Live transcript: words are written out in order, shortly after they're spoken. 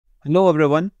Hello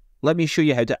everyone, let me show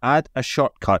you how to add a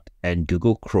shortcut in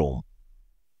Google Chrome.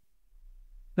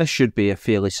 This should be a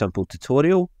fairly simple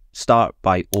tutorial. Start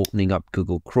by opening up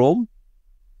Google Chrome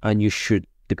and you should,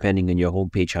 depending on your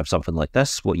homepage, have something like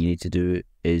this. What you need to do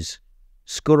is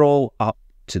scroll up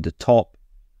to the top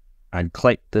and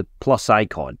click the plus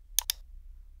icon.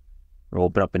 We'll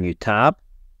open up a new tab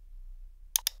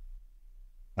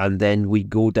and then we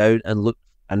go down and look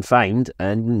and find,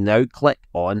 and now click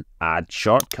on Add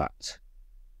Shortcut.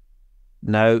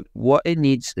 Now, what it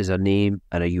needs is a name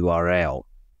and a URL.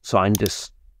 So I'm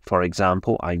just, for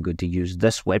example, I'm going to use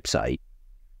this website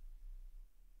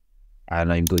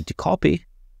and I'm going to copy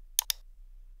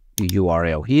the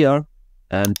URL here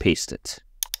and paste it.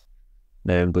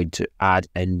 Now I'm going to add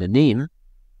in the name,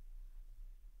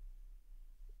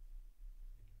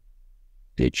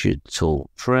 Digital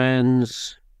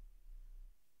Trends.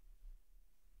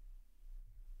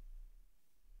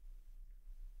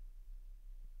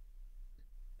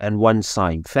 And once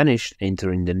I'm finished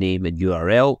entering the name and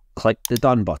URL, click the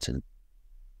Done button.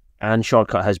 And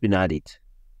shortcut has been added.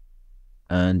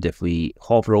 And if we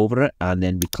hover over it and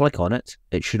then we click on it,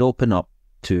 it should open up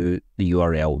to the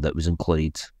URL that was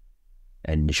included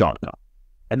in the shortcut.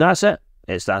 And that's it.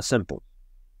 It's that simple.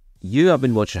 You have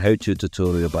been watching a how-to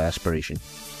tutorial by Aspiration.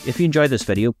 If you enjoyed this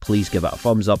video, please give it a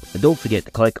thumbs up and don't forget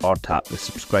to click or tap the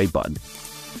subscribe button.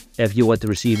 If you want to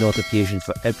receive notifications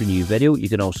for every new video, you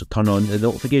can also turn on the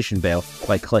notification bell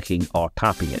by clicking or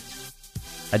tapping it.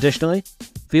 Additionally,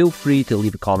 feel free to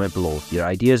leave a comment below. Your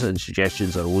ideas and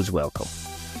suggestions are always welcome.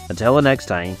 Until the next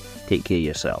time, take care of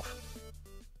yourself.